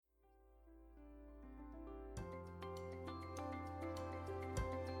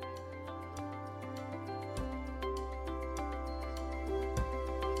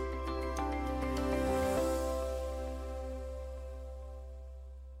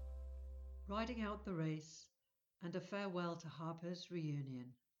Riding Out the Race, and a farewell to Harper's reunion.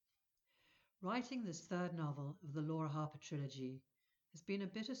 Writing this third novel of the Laura Harper trilogy has been a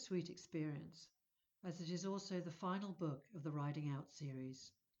bittersweet experience, as it is also the final book of the Riding Out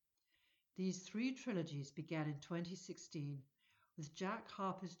series. These three trilogies began in 2016 with Jack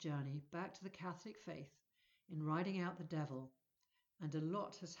Harper's journey back to the Catholic faith in riding out the devil, and a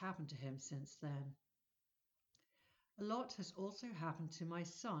lot has happened to him since then. A lot has also happened to my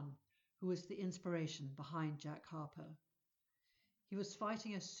son, who was the inspiration behind Jack Harper. He was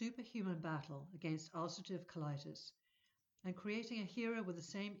fighting a superhuman battle against ulcerative colitis, and creating a hero with the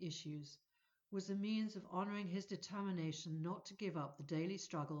same issues was a means of honoring his determination not to give up the daily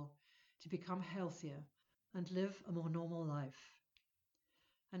struggle to become healthier and live a more normal life.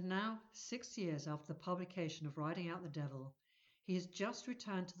 And now, 6 years after the publication of Riding Out the Devil, he has just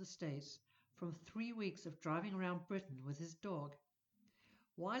returned to the States from 3 weeks of driving around Britain with his dog.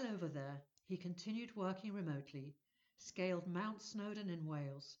 While over there, he continued working remotely, scaled Mount Snowdon in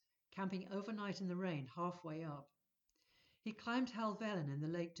Wales, camping overnight in the rain halfway up. He climbed Helvellyn in the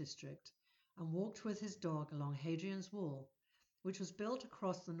Lake District and walked with his dog along Hadrian's Wall, which was built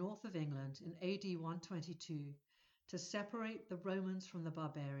across the north of England in AD 122 to separate the Romans from the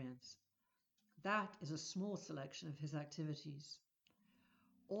barbarians. That is a small selection of his activities.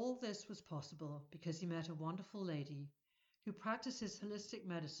 All this was possible because he met a wonderful lady who practices holistic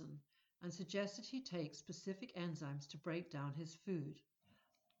medicine and suggested he take specific enzymes to break down his food.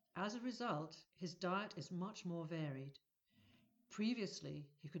 As a result, his diet is much more varied. Previously,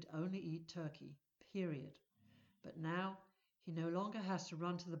 he could only eat turkey, period. But now, he no longer has to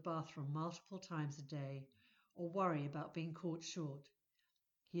run to the bathroom multiple times a day or worry about being caught short.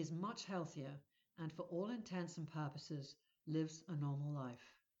 He is much healthier and, for all intents and purposes, lives a normal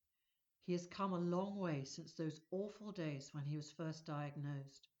life. He has come a long way since those awful days when he was first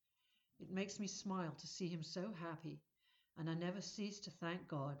diagnosed. It makes me smile to see him so happy, and I never cease to thank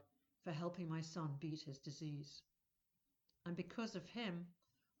God for helping my son beat his disease. And because of him,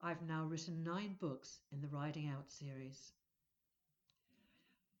 I've now written 9 books in the Riding Out series.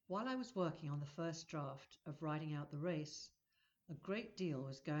 While I was working on the first draft of Riding Out the Race, a great deal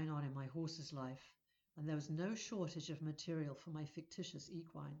was going on in my horse's life, and there was no shortage of material for my fictitious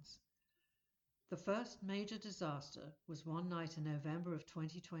equines. The first major disaster was one night in November of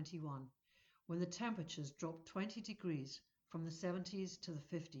 2021, when the temperatures dropped 20 degrees from the 70s to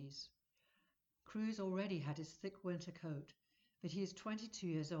the 50s. Cruz already had his thick winter coat, but he is 22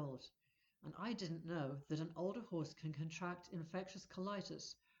 years old, and I didn't know that an older horse can contract infectious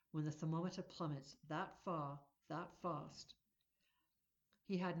colitis when the thermometer plummets that far, that fast.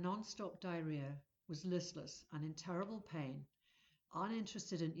 He had non-stop diarrhea, was listless and in terrible pain,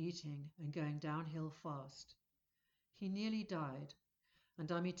 uninterested in eating and going downhill fast. He nearly died,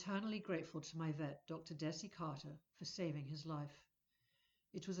 and I'm eternally grateful to my vet, Dr. Desi Carter, for saving his life.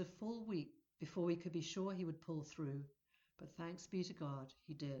 It was a full week before we could be sure he would pull through, but thanks be to God,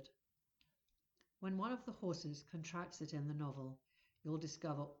 he did. When one of the horses contracts it in the novel, you'll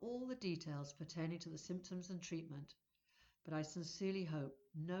discover all the details pertaining to the symptoms and treatment, but I sincerely hope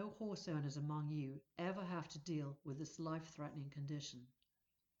no horse owners among you ever have to deal with this life-threatening condition.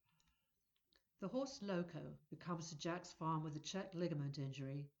 The horse Loco, who comes to Jack's farm with a check ligament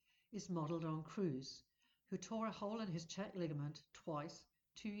injury, is modelled on Cruz, who tore a hole in his check ligament twice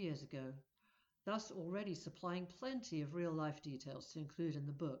 2 years ago, thus already supplying plenty of real-life details to include in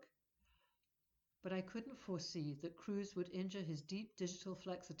the book. But I couldn't foresee that Cruz would injure his deep digital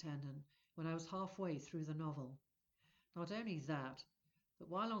flexor tendon when I was halfway through the novel. Not only that, but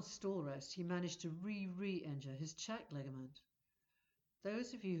while on stall rest he managed to re-injure his check ligament.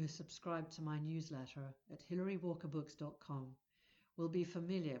 Those of you who subscribe to my newsletter at hillarywalkerbooks.com will be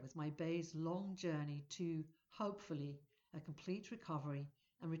familiar with my bay's long journey to, hopefully, a complete recovery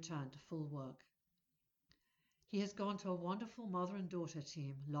and return to full work. He has gone to a wonderful mother and daughter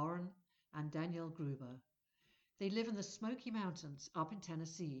team, Lauren and Danielle Gruber. They live in the Smoky Mountains up in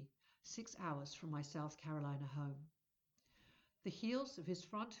Tennessee, 6 hours from my South Carolina home. The heels of his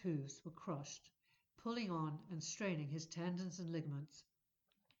front hooves were crushed, pulling on and straining his tendons and ligaments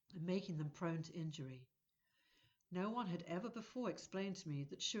and making them prone to injury. No one had ever before explained to me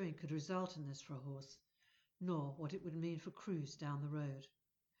that shoeing could result in this for a horse, nor what it would mean for Cruz down the road.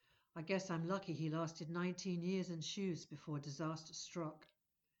 I guess I'm lucky he lasted 19 years in shoes before disaster struck.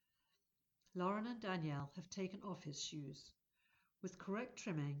 Lauren and Danielle have taken off his shoes. With correct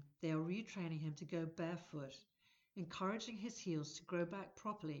trimming, they are retraining him to go barefoot, encouraging his heels to grow back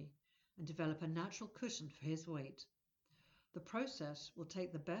properly and develop a natural cushion for his weight. The process will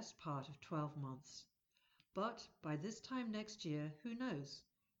take the best part of 12 months. But by this time next year, who knows?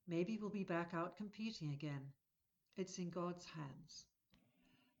 Maybe we'll be back out competing again. It's in God's hands.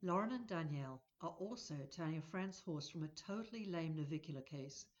 Lauren and Danielle are also turning a friend's horse from a totally lame navicular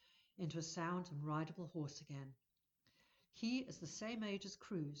case into a sound and rideable horse again. He is the same age as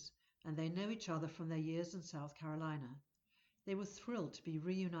Cruz, and they know each other from their years in South Carolina. They were thrilled to be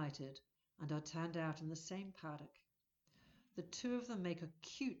reunited and are turned out in the same paddock. The two of them make a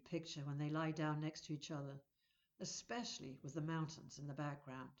cute picture when they lie down next to each other, especially with the mountains in the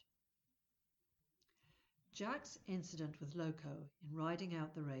background. Jack's incident with Loco in riding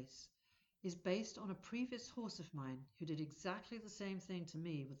out the race is based on a previous horse of mine who did exactly the same thing to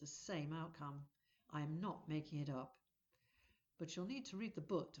me with the same outcome. I am not making it up. But you'll need to read the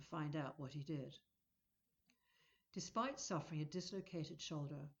book to find out what he did. Despite suffering a dislocated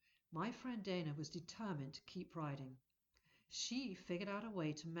shoulder, my friend Dana was determined to keep riding. She figured out a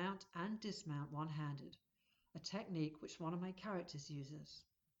way to mount and dismount one-handed, a technique which one of my characters uses.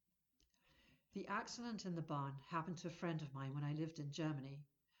 The accident in the barn happened to a friend of mine when I lived in Germany.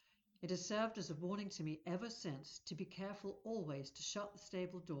 It has served as a warning to me ever since to be careful always to shut the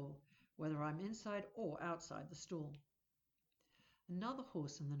stable door, whether I'm inside or outside the stall. Another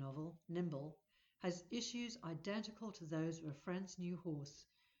horse in the novel, Nimble, has issues identical to those of a friend's new horse,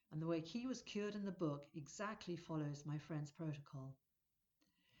 and the way he was cured in the book exactly follows my friend's protocol.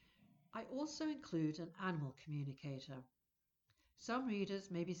 I also include an animal communicator. Some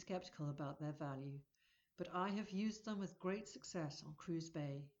readers may be skeptical about their value, but I have used them with great success on Cruz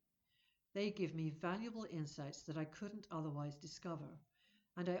Bay. They give me valuable insights that I couldn't otherwise discover,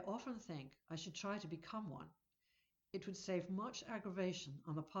 and I often think I should try to become one. It would save much aggravation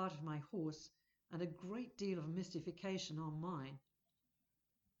on the part of my horse and a great deal of mystification on mine.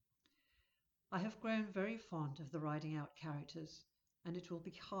 I have grown very fond of the riding out characters, and it will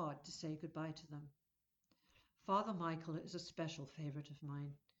be hard to say goodbye to them. Father Michael is a special favourite of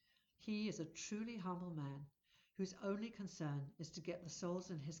mine. He is a truly humble man whose only concern is to get the souls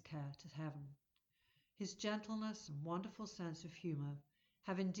in his care to heaven. His gentleness and wonderful sense of humour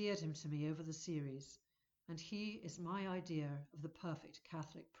have endeared him to me over the series, and he is my idea of the perfect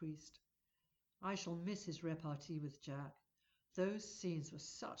Catholic priest. I shall miss his repartee with Jack. Those scenes were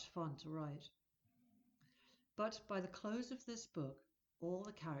such fun to write. But by the close of this book, all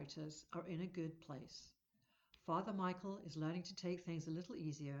the characters are in a good place. Father Michael is learning to take things a little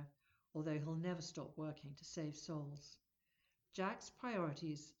easier, although he'll never stop working to save souls. Jack's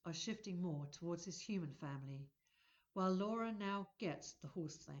priorities are shifting more towards his human family, while Laura now gets the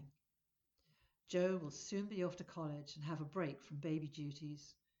horse thing. Joe will soon be off to college and have a break from baby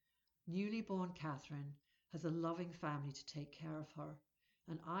duties. Newly born Catherine has a loving family to take care of her,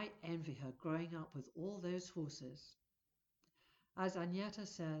 and I envy her growing up with all those horses. As Agneta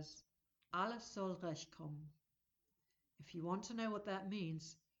says, alles soll recht kommen. If you want to know what that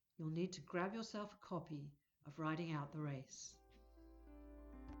means, you'll need to grab yourself a copy of Riding Out the Race.